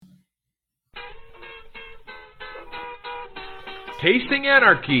Tasting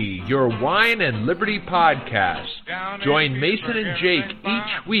Anarchy, your wine and liberty podcast. Join Mason and Jake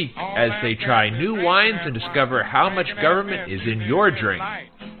each week as they try new wines and discover how much government is in your drink.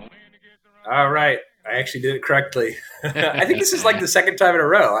 All right. I actually did it correctly. I think this is like the second time in a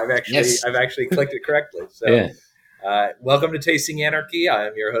row I've actually clicked it correctly. So, welcome to Tasting Anarchy. I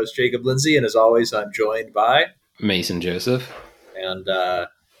am your host, Jacob Lindsay, and as always, I'm joined by Mason Joseph. And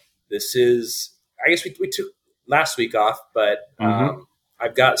this is, I guess we took last week off, but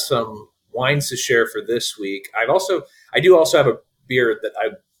I've got some wines to share for this week. I do also have a beer that I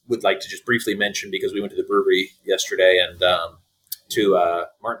would like to just briefly mention because we went to the brewery yesterday and to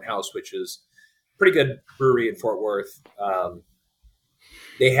Martin House, which is a pretty good brewery in Fort Worth.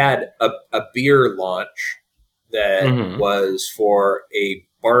 They had a beer launch that was for a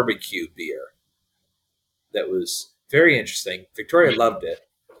barbecue beer that was very interesting. Victoria loved it.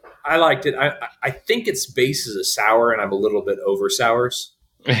 I liked it. I think its base is a sour, and I'm a little bit over sours,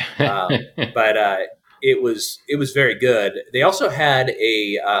 but it was very good. They also had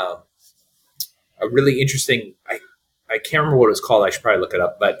a really interesting. I can't remember what it was called. I should probably look it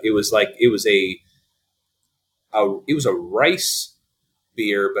up. But it was a rice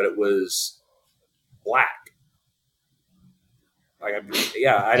beer, but it was black. I don't know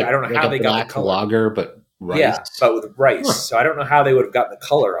how they got the color. Lager, but rice. Yeah, but with rice. Huh. So I don't know how they would have gotten the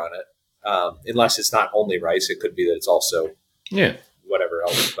color on it, unless it's not only rice. It could be that it's also whatever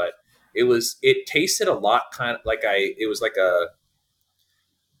else. But it tasted a lot kind of like it was like a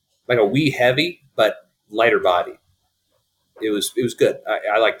wee heavy, but lighter body. It was good.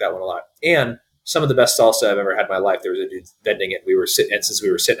 I liked that one a lot. And some of the best salsa I've ever had in my life. There was a dude vending it. And since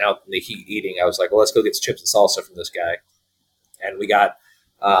we were sitting out in the heat eating, I was like, well, let's go get some chips and salsa from this guy. And we got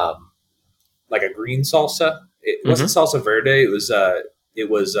like a green salsa. It wasn't salsa verde. It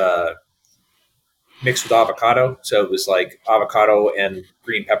was mixed with avocado. So it was like avocado and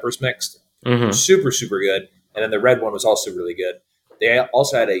green peppers mixed. Super, super good. And then the red one was also really good. They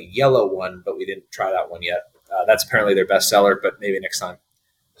also had a yellow one, but we didn't try that one yet. That's apparently their best seller, but maybe next time.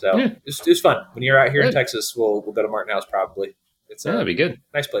 So it was fun. When you're out here in Texas, we'll go to Martin House probably. That'd be good.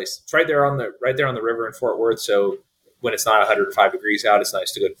 Nice place. It's right there on the river in Fort Worth. So when it's not 105 degrees out, it's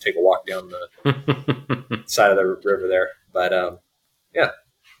nice to go take a walk down the side of the river there. But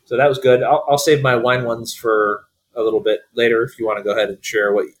so that was good. I'll save my wine ones for a little bit later if you want to go ahead and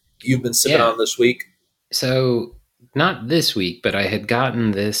share what you've been sipping on this week. So not this week, but I had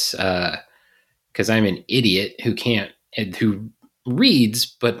gotten this because I'm an idiot who reads,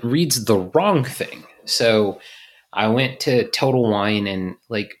 but reads the wrong thing. So I went to Total Wine, and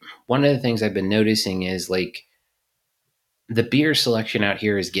like one of the things I've been noticing is like the beer selection out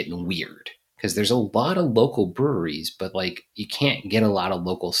here is getting weird because there's a lot of local breweries, but like you can't get a lot of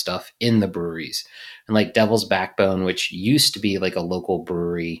local stuff in the breweries. And like Devil's Backbone, which used to be like a local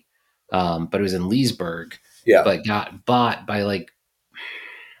brewery, but it was in Leesburg, but got bought by like,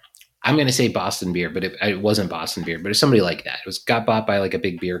 I'm going to say Boston Beer, but it wasn't Boston Beer, but it's somebody like that. Got bought by like a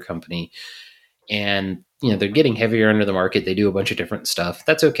big beer company, and they're getting heavier under the market. They do a bunch of different stuff.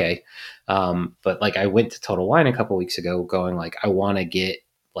 That's okay. But like I went to Total Wine a couple weeks ago going like, I want to get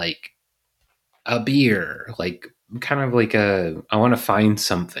like a beer, like kind of like I want to find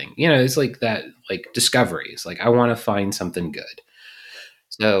something, it's like that, like discoveries. Like I want to find something good.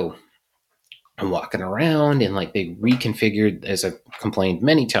 So I'm walking around and like they reconfigured, as I've complained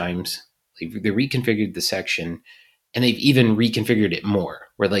many times, like they reconfigured the section, and they've even reconfigured it more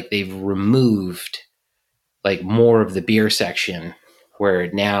where like they've removed like more of the beer section,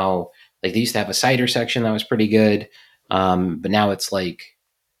 where now like they used to have a cider section that was pretty good. But now it's like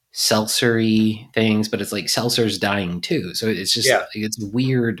seltzer-y things, but it's like seltzer's dying too. So it's just like, it's a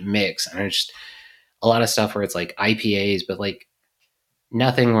weird mix. And there's just a lot of stuff where it's like IPAs, but like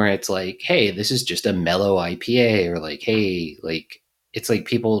nothing where it's like, hey, this is just a mellow IPA, or like, hey, like it's like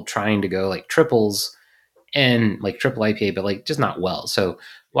people trying to go like triples and like triple IPA, but like just not well. So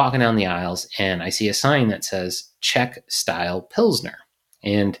walking down the aisles and I see a sign that says Czech style Pilsner.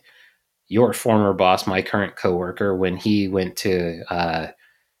 And your former boss, my current coworker, when he went to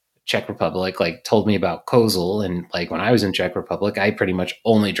Czech Republic, like told me about Kozel. And like when I was in Czech Republic, I pretty much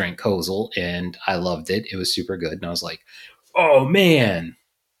only drank Kozel and I loved it. It was super good. And I was like, oh man,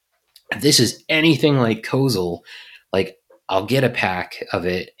 if this is anything like Kozel, like I'll get a pack of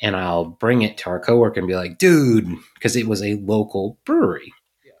it and I'll bring it to our coworker and be like, dude, because it was a local brewery.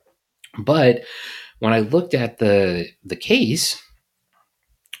 Yeah. But when I looked at the case,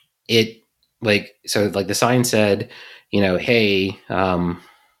 it like, so like the sign said, hey,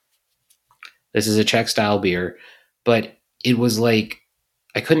 this is a Czech style beer, but it was like,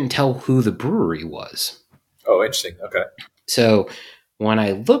 I couldn't tell who the brewery was. Oh, interesting. Okay. So when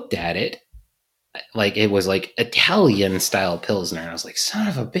I looked at it, like it was like Italian style Pilsner. I was like, son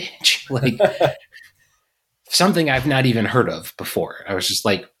of a bitch. Like something I've not even heard of before. I was just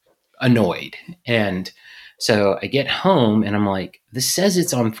like annoyed. And so I get home and I'm like, this says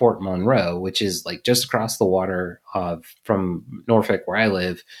it's on Fort Monroe, which is like just across the water from Norfolk where I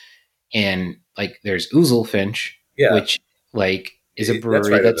live. And like there's Ouzel Finch, which like is a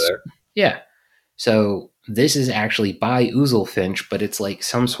brewery that's yeah. So this is actually by Ouzel Finch, but it's like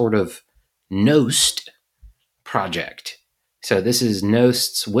some sort of Nost project. So this is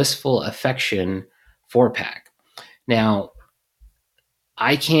Nost's Wistful Affection 4-pack. Now,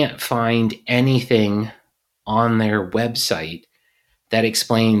 I can't find anything on their website that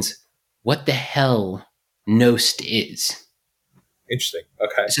explains what the hell Nost is. Interesting.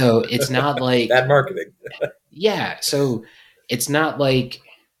 Okay. So it's not like bad marketing. Yeah. So it's not like,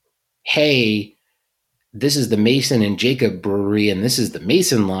 hey, this is the Mason and Jacob brewery, and this is the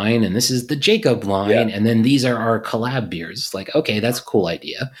Mason line, and this is the Jacob line, and then these are our collab beers. Like, okay, that's a cool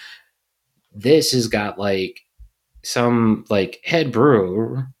idea. This has got like some like head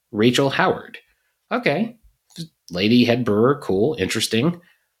brewer, Rachel Howard. Okay. Lady head brewer, cool, interesting.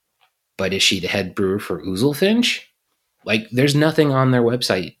 But is she the head brewer for Ouzel Finch? Like, there's nothing on their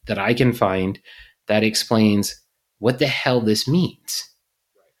website that I can find that explains what the hell this means.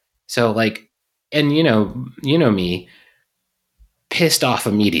 So, like, and you know me, pissed off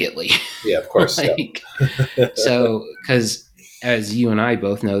immediately. Yeah, of course. Like, so, because as you and I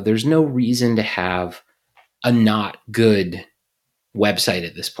both know, there's no reason to have a not good website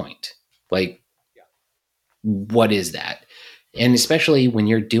at this point. Like, what is that? And especially when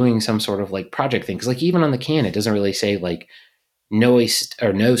you're doing some sort of like project thing, because like even on the can, it doesn't really say like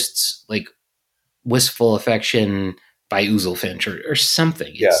Nost's like Wistful Affection by Ouzel Finch or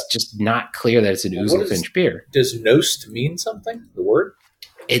something. It's just not clear that it's an Ouzel Finch beer. Does Nost mean something? The word?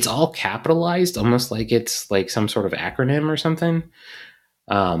 It's all capitalized, almost like it's like some sort of acronym or something.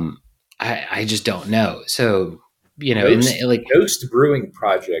 I just don't know. So, you know, Nost Brewing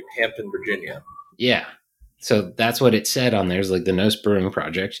Project, Hampton, Virginia. Yeah. So that's what it said on there, is like the Nost Brewing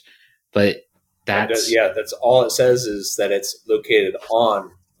Project. But that's that's all it says, is that it's located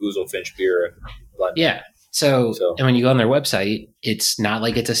on Ouzel Finch beer in London. Yeah. So and when you go on their website, it's not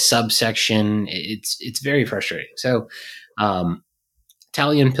like it's a subsection. It's very frustrating. So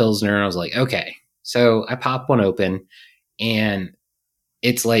Italian Pilsner, I was like, okay. So I pop one open, and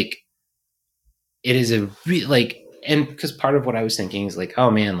it's like, it is and because part of what I was thinking is like,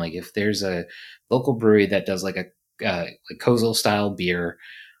 oh man, like if there's a local brewery that does like a Kozel style beer,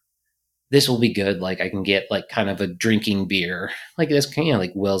 this will be good. Like I can get like kind of a drinking beer like this, you know,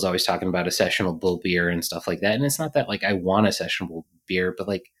 like Will's always talking about a sessionable beer and stuff like that. And it's not that like I want a sessionable beer, but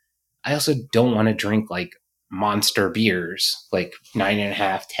like I also don't want to drink like monster beers, like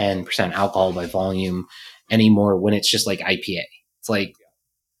 9.5, 10% alcohol by volume anymore when it's just like IPA. It's like,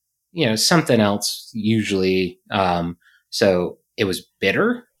 you know, something else usually. So it was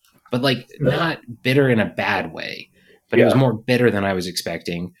bitter, but like not bitter in a bad way, but it was more bitter than I was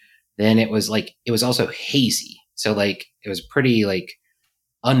expecting. Then it was like, it was also hazy. So like, it was pretty like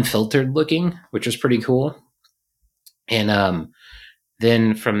unfiltered looking, which was pretty cool. And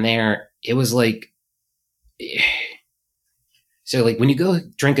then from there, it was like, so like when you go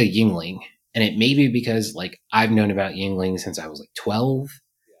drink a Yuengling, and it may be because like I've known about Yuengling since I was like 12,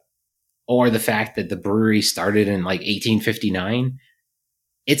 or the fact that the brewery started in like 1859,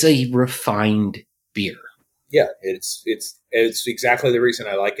 it's a refined beer. Yeah, it's exactly the reason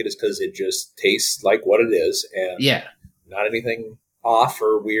I like it, is because it just tastes like what it is, and not anything off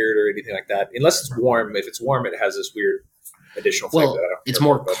or weird or anything like that. Unless it's warm. If it's warm, it has this weird additional flavor. Well, it's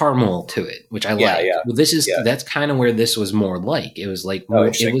more caramel to it, which I like. Yeah. Well, that's kind of where this was more like. It was like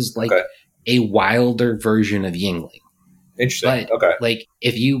it was like a wilder version of Yuengling. Interesting. But like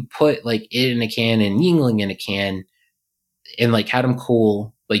if you put like it in a can and Yuengling in a can, and like had them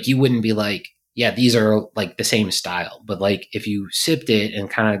cool, like you wouldn't be like, yeah, these are like the same style. But like if you sipped it and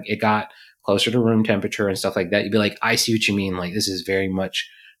kind of it got closer to room temperature and stuff like that, you'd be like, I see what you mean. Like this is very much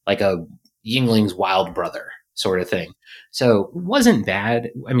like a Yuengling's wild brother sort of thing. So it wasn't bad.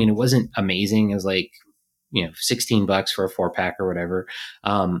 I mean, it wasn't amazing. It was like, you know, $16 for a 4-pack or whatever.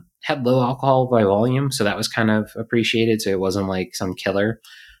 Had low alcohol by volume, so that was kind of appreciated. So it wasn't like some killer,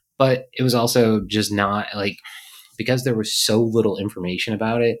 but it was also just not like, because there was so little information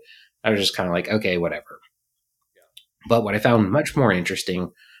about it, I was just kind of like, okay, whatever. But what I found much more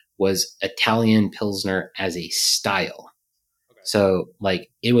interesting was Italian Pilsner as a style. So like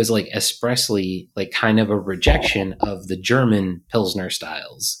it was like expressly like kind of a rejection of the German Pilsner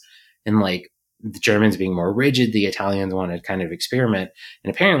styles, and like the Germans being more rigid, the Italians want to kind of experiment.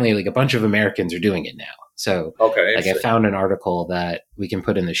 And apparently like a bunch of Americans are doing it now. So like I found an article that we can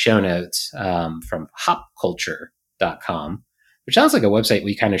put in the show notes from hopculture.com, which sounds like a website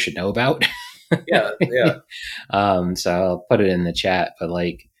we kind of should know about. Yeah. So I'll put it in the chat, but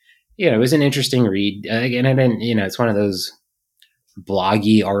like, it was an interesting read. Again, I didn't, it's one of those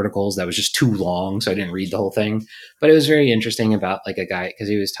bloggy articles that was just too long, so I didn't read the whole thing. But it was very interesting about like a guy, because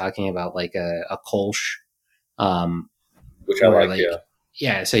he was talking about like a Kolsch, which I like.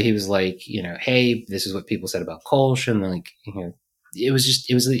 Yeah. So he was like, hey, this is what people said about Kolsch, and like, it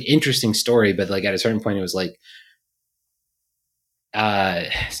was an interesting story. But like at a certain point, it was like,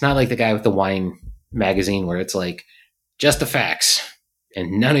 it's not like the guy with the wine magazine where it's like just the facts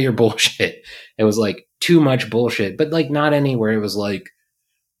and none of your bullshit. It was like too much bullshit, but like not anywhere. It was like,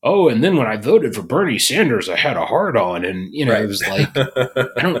 oh, and then when I voted for Bernie Sanders, I had a hard on, and It was like,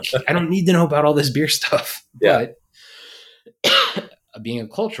 I don't need to know about all this beer stuff. Yeah. But being a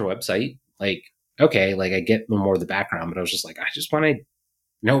culture website, like, okay, like I get more of the background, but I was just like, I just want to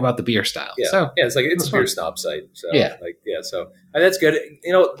know about the beer style. Yeah. So it's like it's a beer snob site. So so that's good.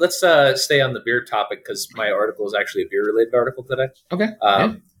 Let's stay on the beer topic because my article is actually a beer related article today. Okay.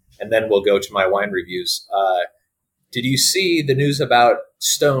 And then we'll go to my wine reviews. Did you see the news about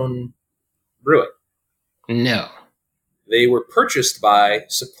Stone Brewing? No. They were purchased by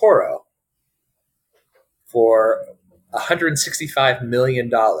Sapporo for $165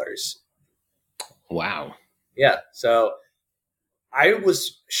 million. Wow. Yeah. So I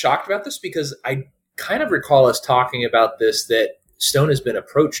was shocked about this because I kind of recall us talking about this, that Stone has been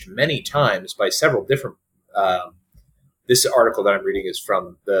approached many times by several different. This article that I'm reading is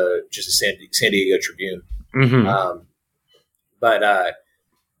from the San Diego Tribune. Mm-hmm. But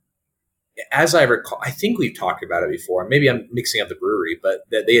as I recall, I think we've talked about it before. Maybe I'm mixing up the brewery, but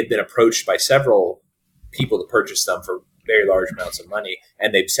that they had been approached by several people to purchase them for very large amounts of money,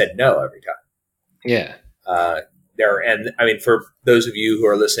 and they've said no every time. Yeah. And I mean, for those of you who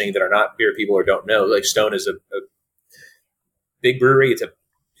are listening that are not beer people or don't know, like Stone is a big brewery. It's a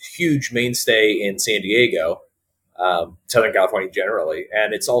huge mainstay in San Diego, Southern California generally,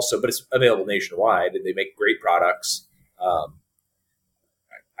 and it's available nationwide, and they make great products. I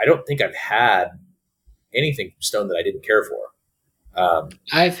don't think I've had anything from Stone that I didn't care for.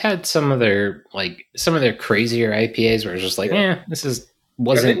 I've had some of their crazier IPAs where it's just like, this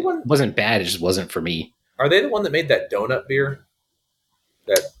wasn't bad. It just wasn't for me. Are they the one that made that donut beer?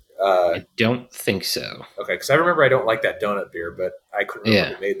 I don't think so. Okay, because I remember I don't like that donut beer, but I couldn't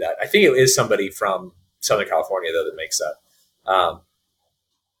remember who made that. I think it is somebody from Southern California though that makes that.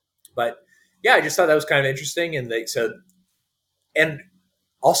 But yeah, I just thought that was kind of interesting, and they said, and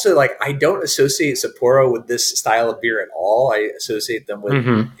also like I don't associate Sapporo with this style of beer at all. I associate them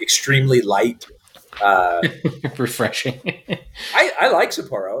with extremely light. Refreshing. I like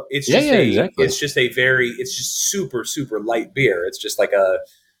Sapporo. It's just exactly. It's just super, super light beer. It's just like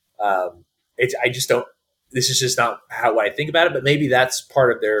this is just not how I think about it, but maybe that's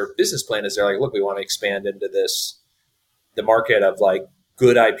part of their business plan is they're like, look, we want to expand into the market of like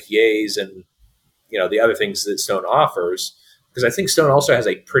good IPAs and, the other things that Stone offers. Because I think Stone also has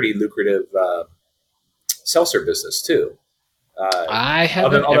a pretty lucrative seltzer business too. I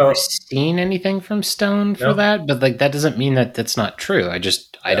haven't ever seen anything from Stone for that, but like that doesn't mean that that's not true. I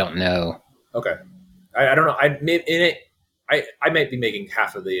don't know. Okay, I don't know. I might be making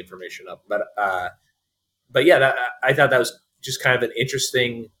half of the information up, but yeah, I thought that was just kind of an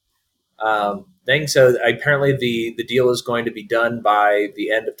interesting thing. So apparently the deal is going to be done by the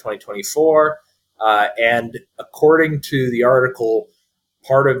end of 2024, and according to the article,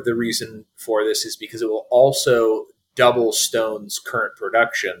 part of the reason for this is because it will also double Stone's current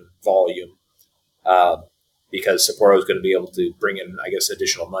production volume, because Sapporo is going to be able to bring in, I guess,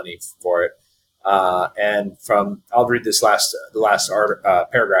 additional money for it. And I'll read the last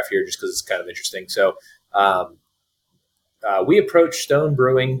paragraph here just because it's kind of interesting. So we approached Stone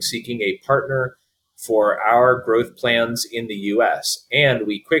Brewing seeking a partner for our growth plans in the U.S., and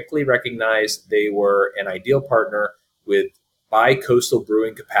we quickly recognized they were an ideal partner with bi-coastal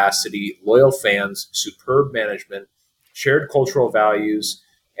brewing capacity, loyal fans, superb management, shared cultural values,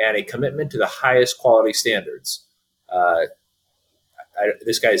 and a commitment to the highest quality standards.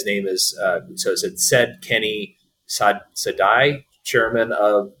 This guy's name is, so it said Kenny Sadai, chairman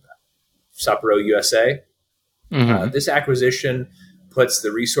of Sapporo USA. Mm-hmm. This acquisition puts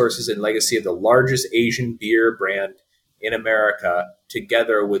the resources and legacy of the largest Asian beer brand in America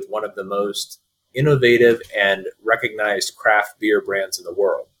together with one of the most innovative and recognized craft beer brands in the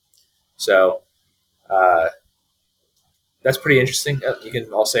world. So that's pretty interesting. You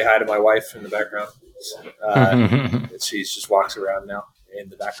can all say hi to my wife in the background. She just walks around now in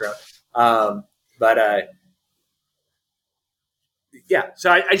the background. Yeah,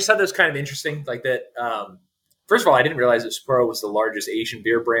 so I just thought that was kind of interesting. Like that. First of all, I didn't realize that Sapporo was the largest Asian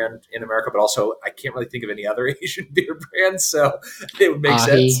beer brand in America, but also I can't really think of any other Asian beer brands, so it would make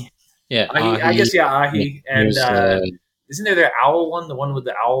sense. Yeah, Ahi, I guess, Ahi. And isn't there the owl one, the one with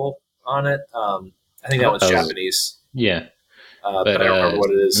the owl on it? I think that one's Japanese. Yeah. But I don't remember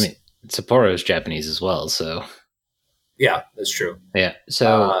what it is. I mean, Sapporo is Japanese as well, so. Yeah, that's true. Yeah,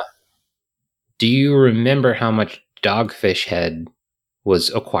 so do you remember how much Dogfish Head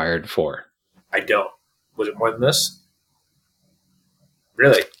was acquired for? I don't. Was it more than this?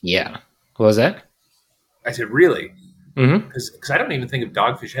 Really? Yeah. What was that? I said, really? Mm-hmm. Because I don't even think of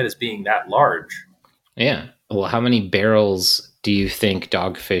Dogfish Head as being that large. Yeah. Well, how many barrels do you think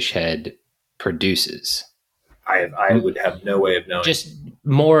Dogfish Head produces? I would have no way of knowing. Just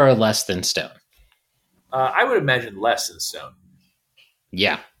more or less than Stone. I would imagine less than Stone.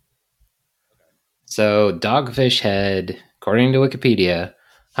 Yeah. So Dogfish Head, according to Wikipedia,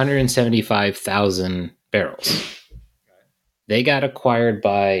 175,000 barrels. They got acquired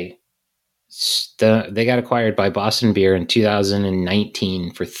by Boston Beer in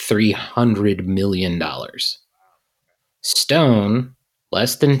 2019 for $300 million. Stone,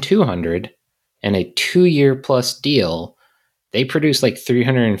 less than 200, and a 2-year plus deal, they produced like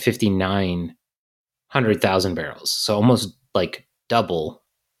 359,000 barrels. So almost like double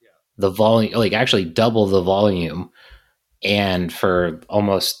the volume, like actually double the volume, and for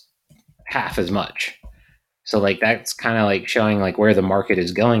almost half as much. So like that's kind of like showing like where the market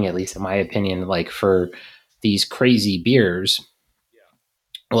is going, at least in my opinion, like for these crazy beers.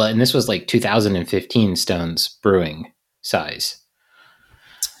 Well, and this was like 2015 Stone's brewing size.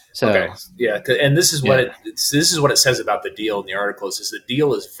 So okay. Yeah, and this is what it says about the deal in the article. It says the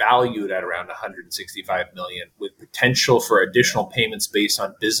deal is valued at around $165 million, with potential for additional payments based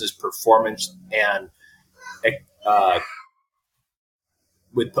on business performance and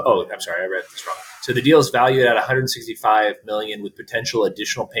I'm sorry, I read this wrong. So the deal is valued at $165 million, with potential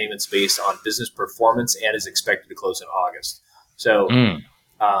additional payments based on business performance, and is expected to close in August. So,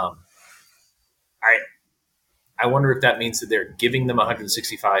 I wonder if that means that they're giving them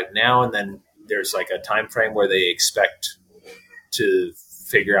 165 now, and then there's like a time frame where they expect to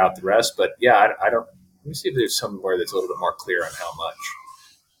figure out the rest. But yeah, I don't. Let me see if there's somewhere that's a little bit more clear on how much.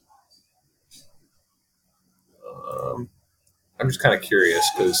 I'm just kind of curious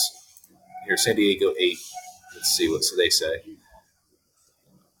because here, San Diego 8. Let's see what they say.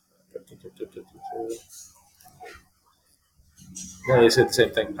 No, they said the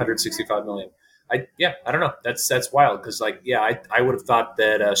same thing. 165 million. I don't know. That's wild because I would have thought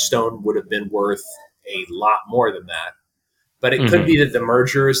that Stone would have been worth a lot more than that. But it could be that the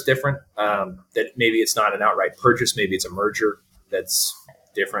merger is different. That maybe it's not an outright purchase. Maybe it's a merger that's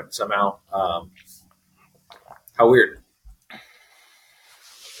different somehow. How weird.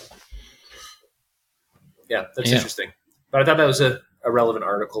 Yeah, that's interesting. But I thought that was a relevant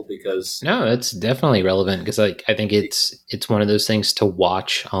article because no, it's definitely relevant because I think it's one of those things to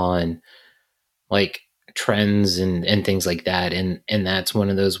watch on like trends and things like that, and that's one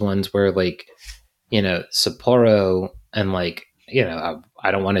of those ones where like Sapporo and like I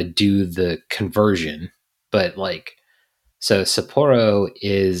don't want to do the conversion, but like so Sapporo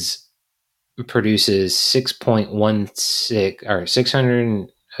produces 6.16 or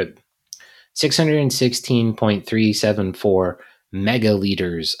 616.374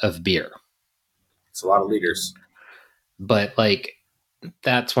 megaliters of beer. It's a lot of liters. But like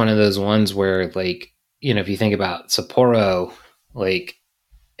that's one of those ones where like if you think about Sapporo, like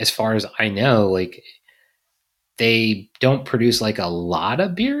as far as I know, like they don't produce like a lot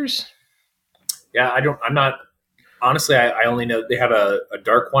of beers. Yeah, I'm not honestly. I only know they have a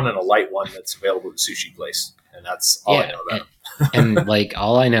dark one and a light one that's available at the sushi place, and that's all I know about. And like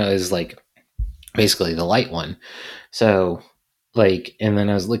all I know is like basically the light one. So like, and then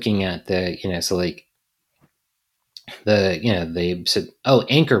I was looking at the so like they said, oh,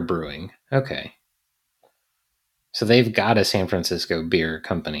 Anchor Brewing. Okay. So they've got a San Francisco beer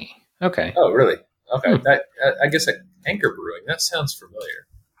company. Okay. Oh, really? Okay. That I guess Anchor Brewing. That sounds familiar.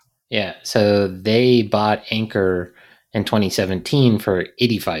 Yeah. So they bought Anchor in 2017 for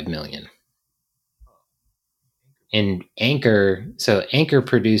 $85 million. And Anchor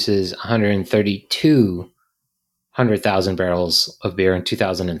produces 132,000 barrels of beer in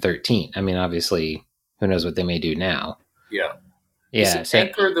 2013. I mean, obviously, who knows what they may do now? Yeah. Yeah. Isn't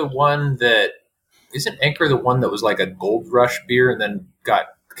Anchor the one that was like a Gold Rush beer and then got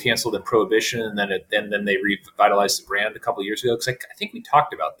canceled in Prohibition, and then they revitalized the brand a couple of years ago. Because I think we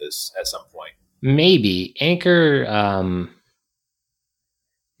talked about this at some point. Maybe Anchor.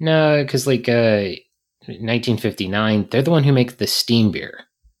 No, because 1959, they're the one who makes the steam beer.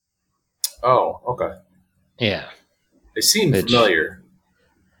 Oh, okay. Yeah. They seem familiar.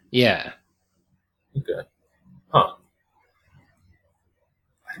 Yeah. Okay. Huh.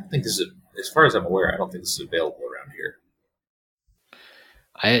 I don't think this is, as far as I'm aware, I don't think this is available around here.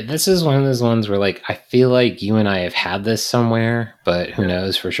 This is one of those ones where, I feel like you and I have had this somewhere, but who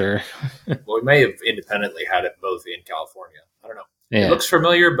knows for sure. Well, we may have independently had it both in California. I don't know. Yeah. It looks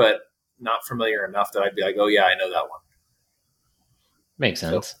familiar, but not familiar enough that I'd be like, oh, yeah, I know that one. Makes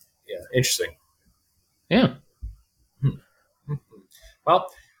sense. So, yeah, interesting. Yeah.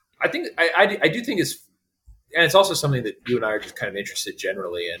 Well, I think I do think it's, and it's also something that you and I are just kind of interested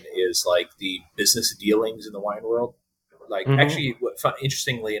generally in, is the business dealings in the wine world. Actually,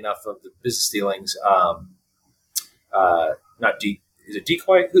 interestingly enough, of the business dealings, is it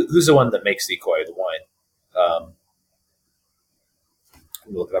Decoy? Who's the one that makes Decoy, the wine?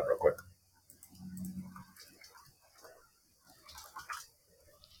 Let me look it up real quick.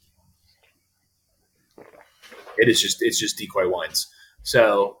 It's just Decoy Wines.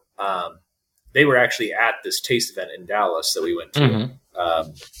 So they were actually at this taste event in Dallas that we went to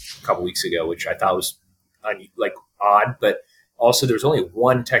a couple weeks ago, which I thought was odd, but also there was only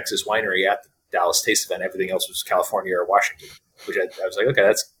one Texas winery at the Dallas taste event. Everything else was California or Washington, which I was like, okay,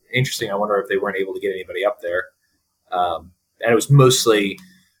 that's interesting. I wonder if they weren't able to get anybody up there. And it was mostly,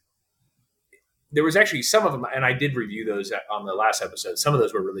 there was actually some of them, and I did review those on the last episode. Some of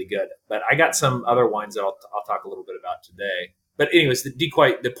those were really good, but I got some other wines that I'll talk a little bit about today. But anyways,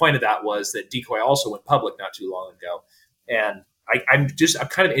 the point of that was that Decoy also went public not too long ago. And I'm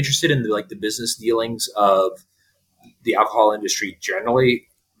kind of interested in the business dealings of the alcohol industry generally,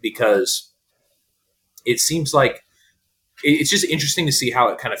 because it seems like it's just interesting to see how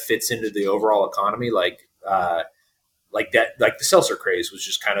it kind of fits into the overall economy. The seltzer craze was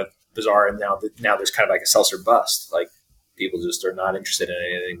just kind of bizarre, and now there's kind of a seltzer bust. People just are not interested in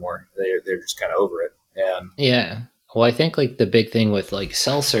it anymore. They're just kind of over it. And yeah. Well, I think the big thing with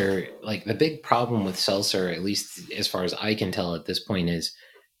seltzer, the big problem with seltzer, at least as far as I can tell at this point, is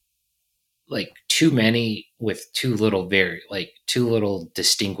too many with too little too little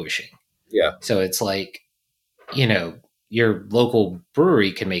distinguishing. Yeah. So it's your local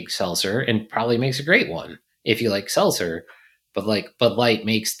brewery can make seltzer and probably makes a great one if you like seltzer, but Bud Light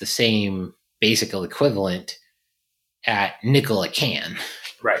makes the same basic equivalent at nickel a can.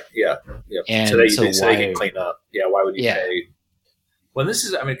 Right. Yeah. Yeah. And so they can clean up. Yeah. Why would you pay? Well,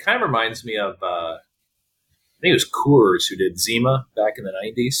 it kind of reminds me of, I think it was Coors who did Zima back in the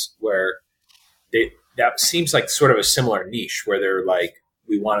 90s, where that seems like sort of a similar niche where they're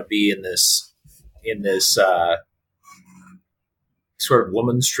we want to be in this sort of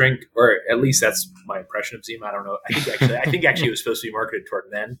woman's drink, or at least that's my impression of Zima. I don't know. I think actually it was supposed to be marketed toward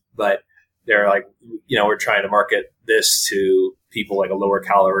men, but they're we're trying to market this to people, a lower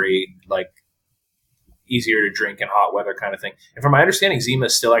calorie, easier to drink in hot weather kind of thing. And from my understanding, Zima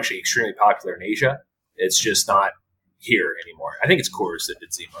is still actually extremely popular in Asia. It's just not here anymore. I think it's Coors that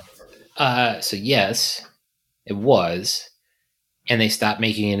did Zima. So yes, it was, and they stopped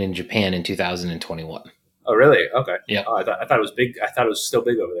making it in Japan in 2021. Oh, really? Okay. Yeah. Oh, I thought it was big. I thought it was still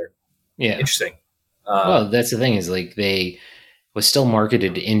big over there. Yeah. Interesting. Well, that's the thing is they was still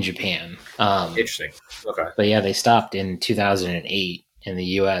marketed in Japan. Interesting. Okay. But yeah, they stopped in 2008 in the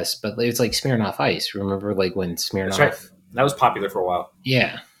U.S. But it's Smirnoff Ice. Remember, when Smirnoff? That's right. That was popular for a while.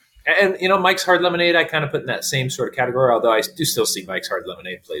 Yeah. And Mike's Hard Lemonade, I kind of put in that same sort of category. Although I do still see Mike's Hard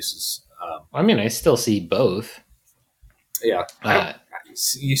Lemonade places. I still see both. Yeah.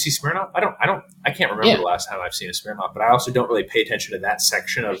 You see Smirnoff? I can't remember the last time I've seen a Smirnoff, but I also don't really pay attention to that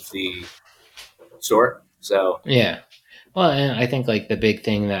section of the store. So yeah. Well, and I think the big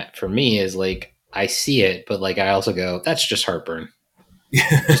thing that for me is I see it, but I also go, that's just heartburn.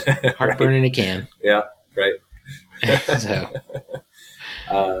 Just heartburn right. In a can. Yeah. Right. So,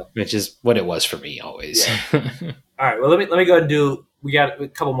 which is what it was for me always. Yeah. All right. Well, let me go ahead and do. We got a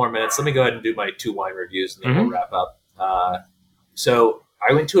couple more minutes. Let me go ahead and do my 2 wine reviews, and then we'll wrap up. So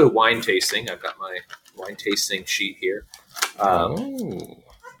I went to a wine tasting. I've got my wine tasting sheet here.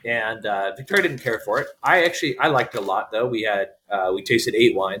 And Victoria didn't care for it. I liked it a lot, though. We tasted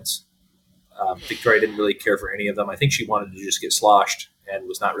 8 wines. Victoria didn't really care for any of them. I think she wanted to just get sloshed and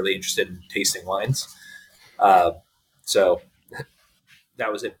was not really interested in tasting wines. So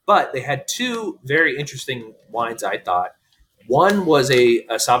that was it. But they had 2 very interesting wines, I thought. One was a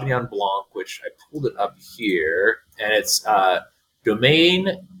Sauvignon Blanc, which I pulled it up here, and it's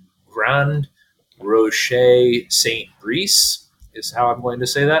Domaine Grand Rocher Saint Brice is how I'm going to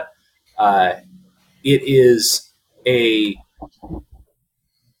say that. It is a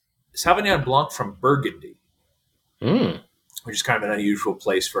Sauvignon Blanc from Burgundy, which is kind of an unusual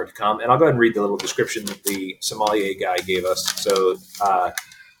place for it to come. And I'll go ahead and read the little description that the sommelier guy gave us. So,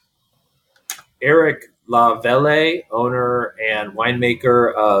 Eric Lavelle, owner and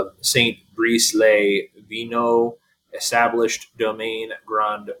winemaker of Saint Brice les Vino, established Domaine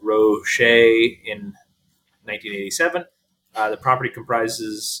Grand Rocher in 1987. The property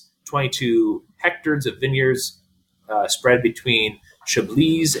comprises 22 hectares of vineyards spread between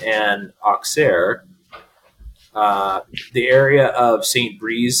Chablis and Auxerre. The area of Saint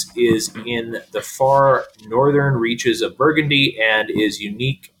Brice is in the far northern reaches of Burgundy and is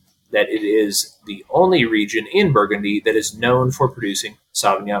unique that it is the only region in Burgundy that is known for producing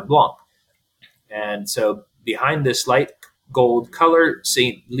Sauvignon Blanc. And so behind this light gold color,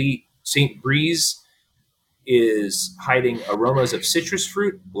 Saint Brice is hiding aromas of citrus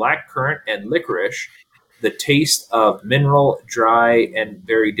fruit, black currant, and licorice, the taste of mineral, dry, and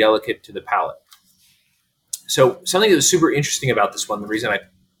very delicate to the palate. So something that was super interesting about this one, the reason I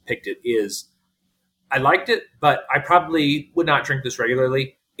picked it is I liked it, but I probably would not drink this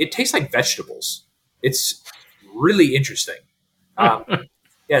regularly. It tastes like vegetables. It's really interesting. Yeah,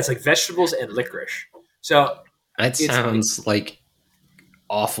 it's like vegetables and licorice. So that sounds like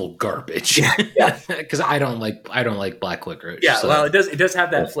awful garbage. Yeah, because I don't like black licorice. Yeah, so. Well, it does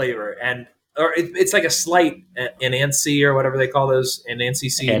have that flavor, and it's like a slight anise or whatever they call those anise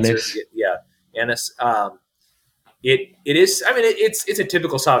seeds. Anise. Anise. It is. I mean, it's a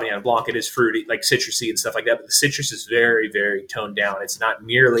typical Sauvignon Blanc. It is fruity, like citrusy and stuff like that. But the citrus is very, very toned down. It's not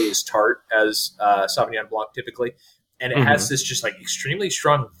nearly as tart as Sauvignon Blanc typically, and it has this just like extremely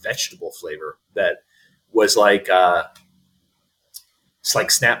strong vegetable flavor that was like it's like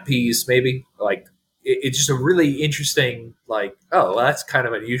snap peas, maybe. Like it's just a really interesting. Like, oh, well, that's kind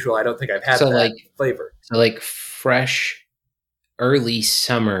of unusual. I don't think I've had that flavor. So like fresh, early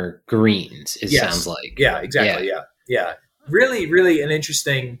summer greens. Sounds like. Yeah, exactly. Yeah. Really, really an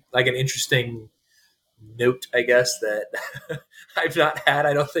interesting note, I guess, that I've not had,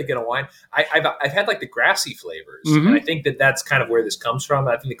 I don't think, in a wine. I've had like the grassy flavors, and I think that's kind of where this comes from.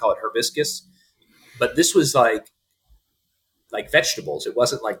 I think they call it hibiscus, but this was like vegetables. It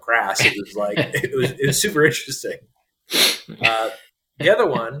wasn't like grass. It was like it was super interesting. The other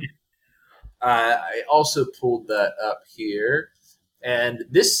one, I also pulled that up here. And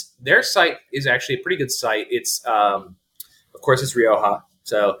their site is actually a pretty good site. It's, of course, it's Rioja.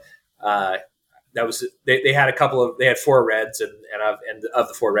 So that was they had they had 4 reds, and of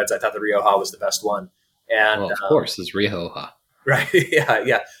the 4 reds, I thought the Rioja was the best one. And of course, it's Rioja, right?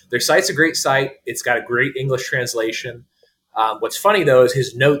 Yeah. Their site's a great site. It's got a great English translation. What's funny though is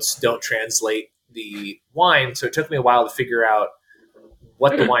his notes don't translate the wine, so it took me a while to figure out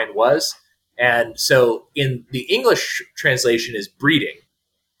what the wine was. And so in the English translation is breeding,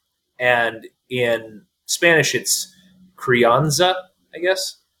 and in Spanish it's crianza, I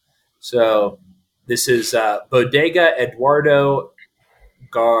guess. So this is Bodega Eduardo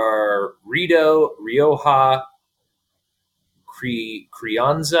Garrido Rioja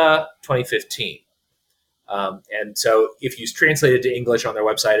Crianza 2015. And so if you translate it to English on their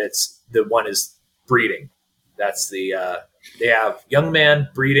website, it's the one is breeding. That's the they have young man,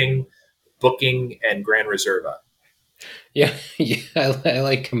 breeding, booking, and Grand Reserva. Yeah, I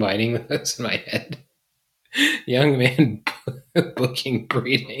like combining those in my head. Young man, booking,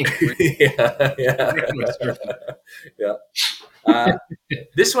 breeding. Yeah.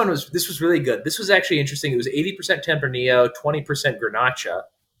 This was really good. This was actually interesting. It was 80% Tempranillo, 20% Grenache,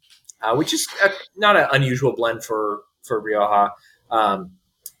 which is not an unusual blend for Rioja.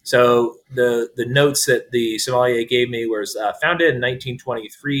 So the notes that the sommelier gave me was founded in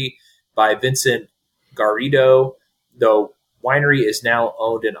 1923 by Vincent Garrido. The winery is now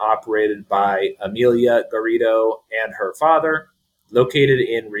owned and operated by Amelia Garrido and her father, located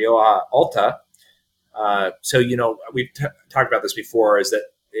in Rioja Alta. So, we've talked about this before, is that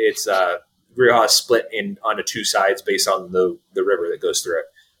it's Rioja is split onto 2 sides based on the river that goes through it.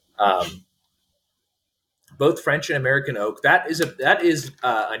 Both French and American oak. That is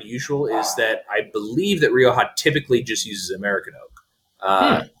unusual, is that I believe that Rioja typically just uses American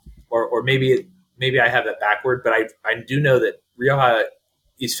oak. Or maybe I have that backward, but I do know that Rioja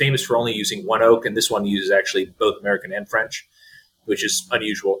is famous for only using one oak, and this one uses actually both American and French, which is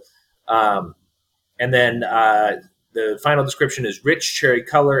unusual. And then the final description is rich cherry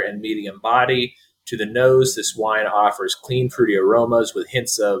color and medium body. To the nose, this wine offers clean, fruity aromas with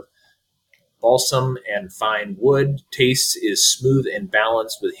hints of balsam and fine wood. Taste is smooth and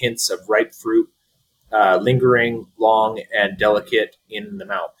balanced with hints of ripe fruit, lingering, long, and delicate in the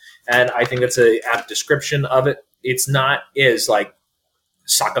mouth. And I think that's a apt description of it. It's not as like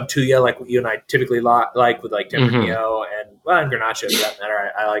sock up to you like what you and I typically like with like Tempranillo and Grenache for that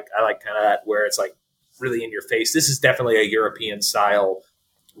matter. I like kind of that where it's like really in your face. This is definitely a European style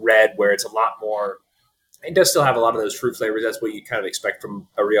red where it's a lot more. It does still have a lot of those fruit flavors. That's what you kind of expect from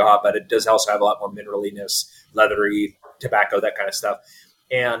a Rioja, but it does also have a lot more mineraliness, leathery, tobacco, that kind of stuff.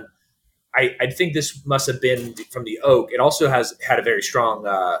 And I think this must have been from the oak. It also has had a very strong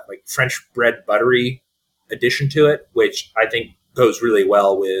like French bread buttery addition to it, which I think goes really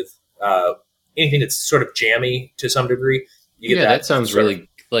well with anything that's sort of jammy to some degree. You get that sounds really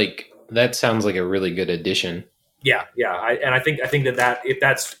that sounds like a really good addition. Yeah. I think that if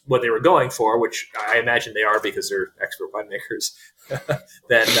that's what they were going for, which I imagine they are because they're expert winemakers,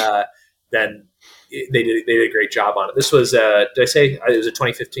 then they did a great job on it. This was did I say it was a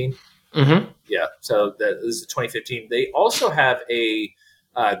 2015? Mm-hmm. Yeah. So this is a 2015. They also have a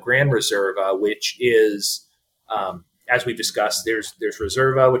Grand Reserva, which is as we discussed. There's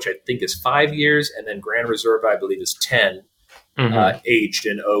Reserva, which I think is 5 years, and then Grand Reserva, I believe, is 10, aged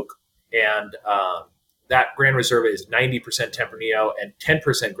in oak. And that Grand Reserva is 90% Tempranillo and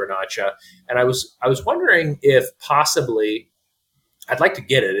 10% Grenache. And I was wondering if possibly I'd like to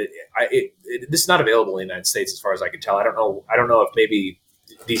get it. This is not available in the United States as far as I can tell. I don't know if maybe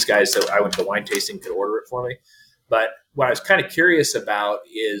these guys that I went to wine tasting could order it for me. But what I was kind of curious about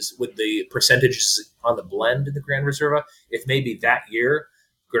is with the percentages on the blend in the Grand Reserva, if maybe that year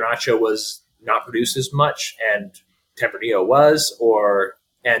Grenache was not produced as much and Tempranillo was,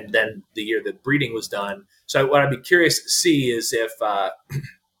 and then the year that breeding was done. So what I'd be curious to see is if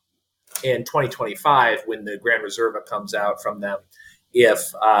in 2025, when the Grand Reserva comes out from them,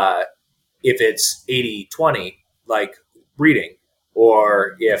 if it's 80-20 like breeding,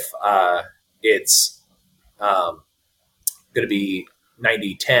 or if it's going to be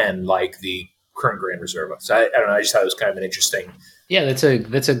 90-10 like the current Grand Reserva. So I don't know. I just thought it was kind of an interesting. Yeah, that's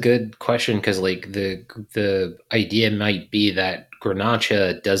a good question because like the idea might be that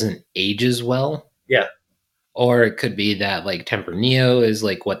Grenache doesn't age as well. Yeah. Or it could be that like Tempranillo is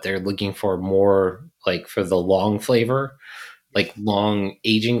like what they're looking for more like for the long flavor, like long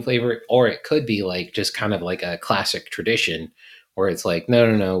aging flavor. Or it could be like just kind of like a classic tradition where it's like,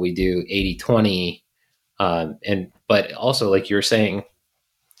 no, we do 80-20. But also like you're saying,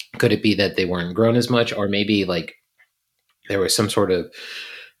 could it be that they weren't grown as much, or maybe like there was some sort of,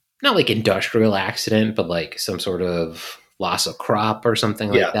 not like industrial accident, but like some sort of loss of crop or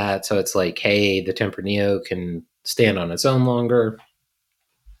something like that. So it's like, hey, the Tempranillo can stand on its own longer.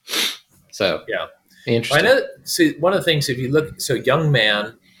 So yeah, interesting. I know. See, one of the things, if you look, so Young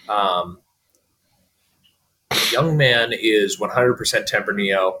Man is 100%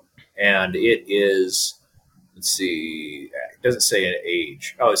 Tempranillo, and it is. Let's see. It doesn't say an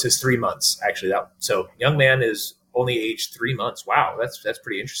age. Oh, it says 3 months. Actually, so Young Man is only aged 3 months. Wow, that's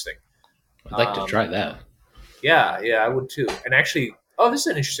pretty interesting. I'd like to try that. Yeah, I would too. And actually, this is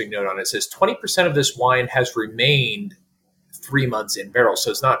an interesting note on it. It says 20% of this wine has remained 3 months in barrel, so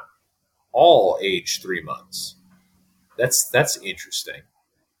it's not all aged 3 months. That's interesting.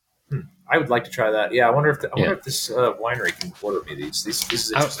 I would like to try that. Yeah, I wonder if this winery can order me these. This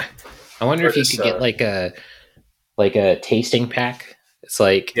is interesting. I wonder if you could get like a tasting pack. It's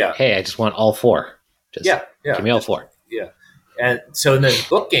like, hey, I just want all 4. Just give me all 4. Yeah. And so then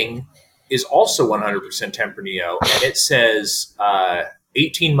booking is also 100% Tempranillo, and it says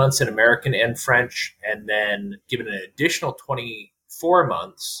 18 months in American and French, and then given an additional 24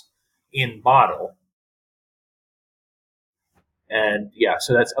 months in bottle. And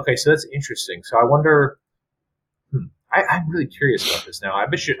so that's okay. So that's interesting. So I wonder. I'm really curious about this now. I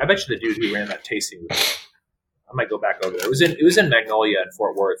bet you the dude who ran that tasting. I might go back over there. It was in Magnolia in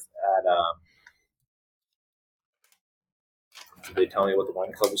Fort Worth at. Did they tell me what the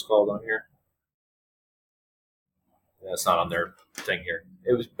wine club was called on here? Yeah, it's not on their thing here.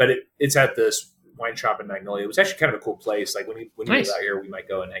 It's at this wine shop in Magnolia. It was actually kind of a cool place. Like when you nice. Go out here, we might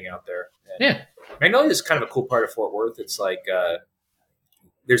go and hang out there. And Magnolia is kind of a cool part of Fort Worth. It's like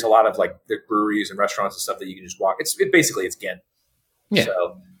there's a lot of like there's breweries and restaurants and stuff that you can just walk. Basically it's Ghent. Yeah.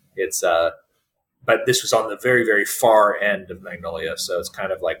 So it's but this was on the very, very far end of Magnolia, so it's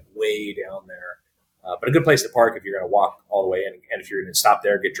kind of like way down there. But a good place to park if you're going to walk all the way in, and if you're going to stop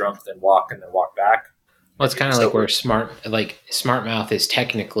there, get drunk, then walk, and then walk back. Well, it's kind of like where Smartmouth is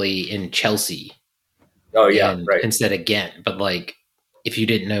technically in Chelsea. Oh yeah, right. Instead of Ghent, but like if you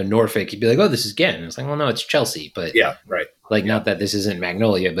didn't know Norfolk, you'd be like, "Oh, this is Ghent." It's like, well, no, it's Chelsea. But yeah, right. Like, not that this isn't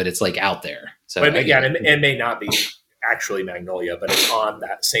Magnolia, but it's like out there. So it may not be actually Magnolia, but it's on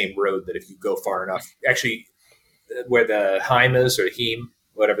that same road that if you go far enough, actually, where the Heim is, or Heim,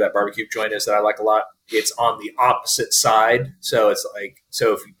 whatever that barbecue joint is that I like a lot, it's on the opposite side. So it's like,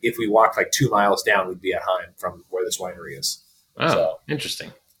 so if we walk like 2 miles down, we'd be at Heim from where this winery is. Oh, so,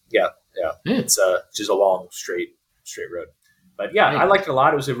 interesting. Yeah. It's just a long straight road. But yeah, I liked it a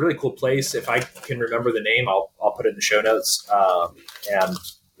lot. It was a really cool place. If I can remember the name, I'll put it in the show notes. And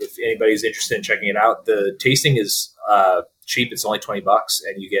if anybody's interested in checking it out, the tasting is cheap. It's only $20,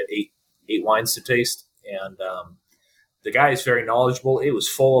 and you get eight wines to taste. And the guy is very knowledgeable. It was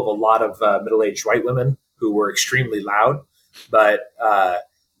full of a lot of middle-aged white women who were extremely loud, but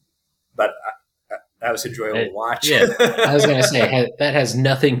that was enjoyable to watch. Yeah, I was going to say that has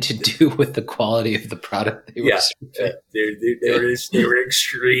nothing to do with the quality of the product. They were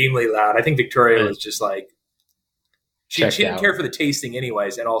extremely loud. I think Victoria was just like she didn't care for the tasting,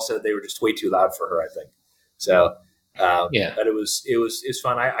 anyways, and also they were just way too loud for her, I think. So but it was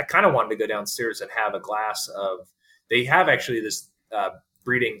fun. I kind of wanted to go downstairs and have a glass of. They have actually this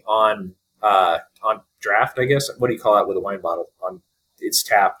breeding on draft, I guess. What do you call that with a wine bottle? It's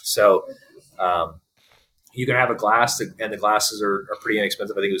tapped, so. You can have a glass, and the glasses are pretty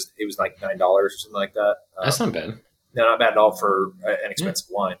inexpensive. I think it was like $9 or something like that. That's not bad. No, not bad at all for an expensive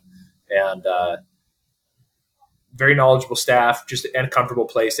wine. And very knowledgeable staff, just and a comfortable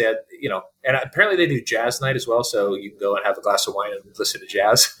place. They had, and apparently they do jazz night as well, so you can go and have a glass of wine and listen to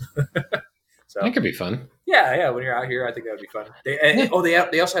jazz. So that could be fun. Yeah. When you're out here, I think that would be fun.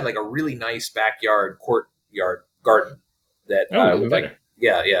 They also had like a really nice backyard courtyard garden that better.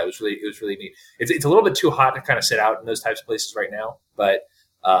 Yeah, it was really neat. It's a little bit too hot to kind of sit out in those types of places right now, but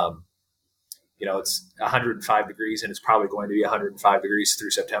it's 105 degrees, and it's probably going to be 105 degrees through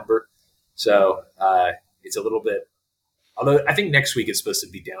September. So it's a little bit. Although I think next week it's supposed to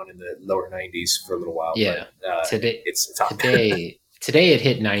be down in the lower 90s for a little while. Yeah, but, today it's hot. Today it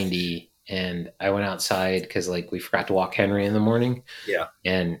hit 90, and I went outside because we forgot to walk Henry in the morning. Yeah,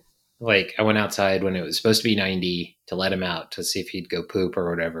 and. I went outside when it was supposed to be 90 to let him out to see if he'd go poop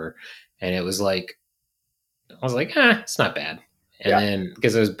or whatever. And it was I was like, it's not bad. And then, I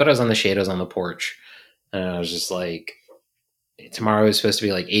was on the shade, I was on the porch, and I was just like, tomorrow is supposed to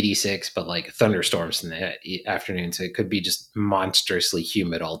be 86, but thunderstorms in the afternoon. So it could be just monstrously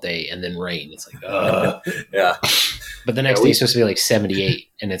humid all day and then rain. It's yeah. But the next day is supposed to be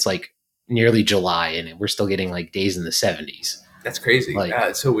 78, and it's nearly July, and we're still getting days in the 70s. That's crazy.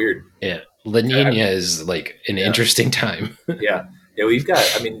 It's so weird. Yeah. La Nina is an interesting time. Yeah. We've got,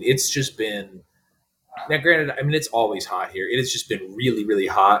 it's just been, now granted, it's always hot here. It has just been really, really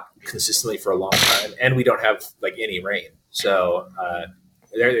hot consistently for a long time. And we don't have any rain. So,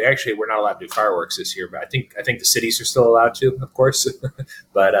 we're not allowed to do fireworks this year, but I think the cities are still allowed to, of course.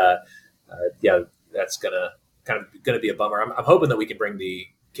 But, that's going to be a bummer. I'm hoping that we can bring the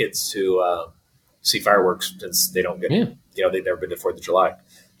kids to, see fireworks since they don't get, they've never been to 4th of July.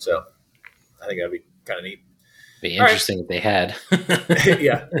 So I think that'd be kind of neat. Be interesting if they had.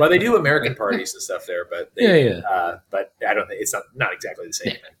 Yeah. Well, they do American parties and stuff there, but but I don't think it's not exactly the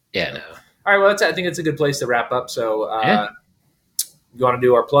same thing. Yeah, no. All right. Well, I think it's a good place to wrap up. So you want to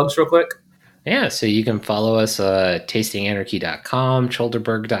do our plugs real quick? Yeah, so you can follow us tastinganarchy.com,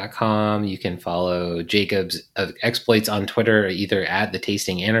 Childerberg.com. You can follow Jacob's exploits on Twitter, either at the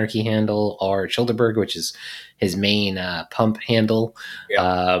Tasting Anarchy handle or Childerberg, which is his main pump handle.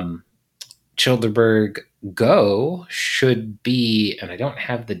 Yeah. Childerberg Go should be, and I don't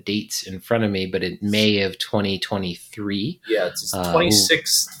have the dates in front of me, but in May of 2023. Yeah, it's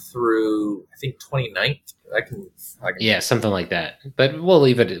 26th through, I think, 29th. I can yeah, something like that. But we'll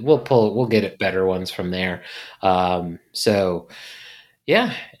leave it. We'll get it better ones from there. So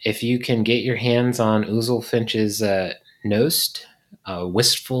yeah, if you can get your hands on Ouzel Finch's Nost,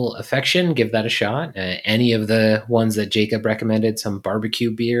 Wistful Affection, give that a shot. Any of the ones that Jacob recommended, some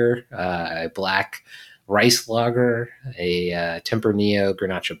barbecue beer, a black rice lager, a Tempranillo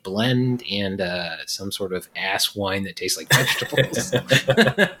Grenache blend, and some sort of ass wine that tastes like vegetables.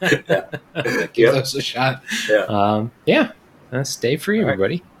 Give those a shot. Stay free,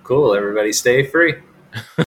 everybody. Cool. Everybody stay free.